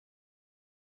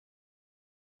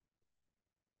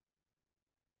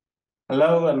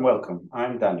Hello and welcome.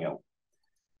 I'm Daniel.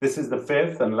 This is the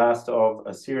fifth and last of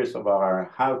a series of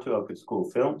our How to Open School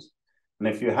films. And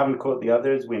if you haven't caught the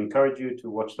others, we encourage you to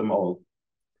watch them all.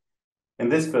 In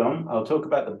this film, I'll talk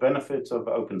about the benefits of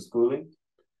open schooling,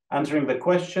 answering the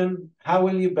question, how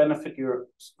will you benefit your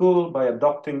school by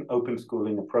adopting open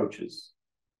schooling approaches?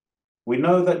 We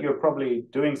know that you're probably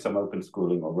doing some open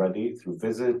schooling already through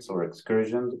visits or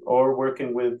excursions or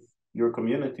working with your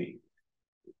community.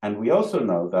 And we also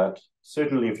know that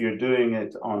certainly if you're doing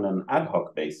it on an ad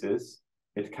hoc basis,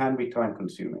 it can be time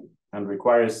consuming and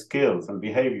requires skills and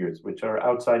behaviors which are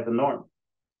outside the norm.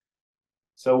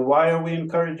 So why are we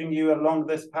encouraging you along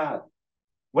this path?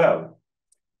 Well,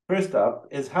 first up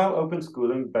is how open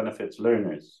schooling benefits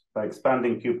learners by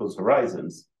expanding pupils'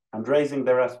 horizons and raising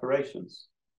their aspirations.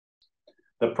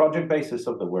 The project basis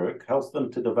of the work helps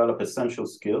them to develop essential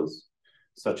skills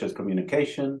such as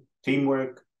communication,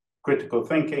 teamwork, critical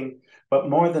thinking, but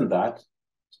more than that,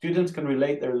 students can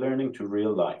relate their learning to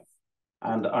real life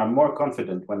and are more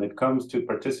confident when it comes to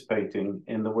participating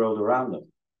in the world around them.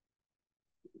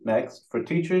 Next, for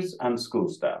teachers and school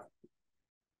staff.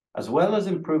 As well as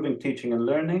improving teaching and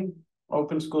learning,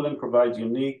 open schooling provides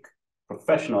unique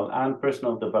professional and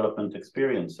personal development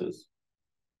experiences.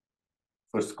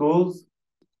 For schools,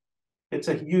 it's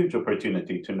a huge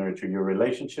opportunity to nurture your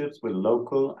relationships with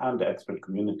local and expert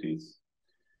communities.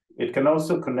 It can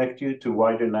also connect you to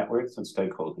wider networks and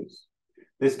stakeholders.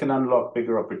 This can unlock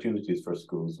bigger opportunities for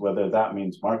schools, whether that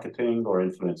means marketing or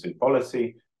influencing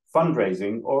policy,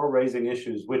 fundraising, or raising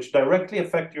issues which directly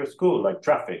affect your school, like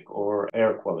traffic or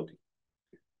air quality.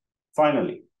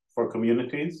 Finally, for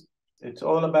communities, it's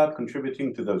all about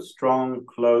contributing to those strong,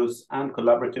 close, and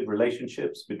collaborative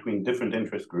relationships between different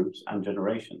interest groups and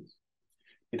generations.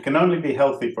 It can only be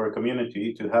healthy for a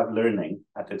community to have learning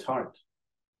at its heart.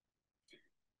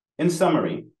 In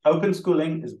summary, open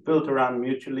schooling is built around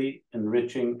mutually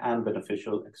enriching and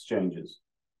beneficial exchanges,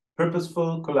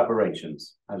 purposeful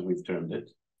collaborations, as we've termed it,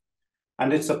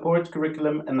 and it supports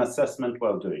curriculum and assessment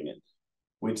while doing it.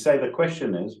 We'd say the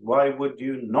question is, why would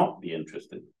you not be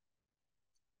interested?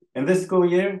 In this school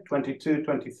year,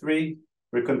 22-23,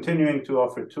 we're continuing to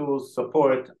offer tools,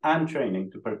 support, and training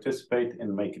to participate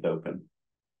in Make It Open.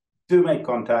 Do make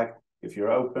contact if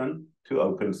you're open to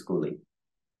open schooling.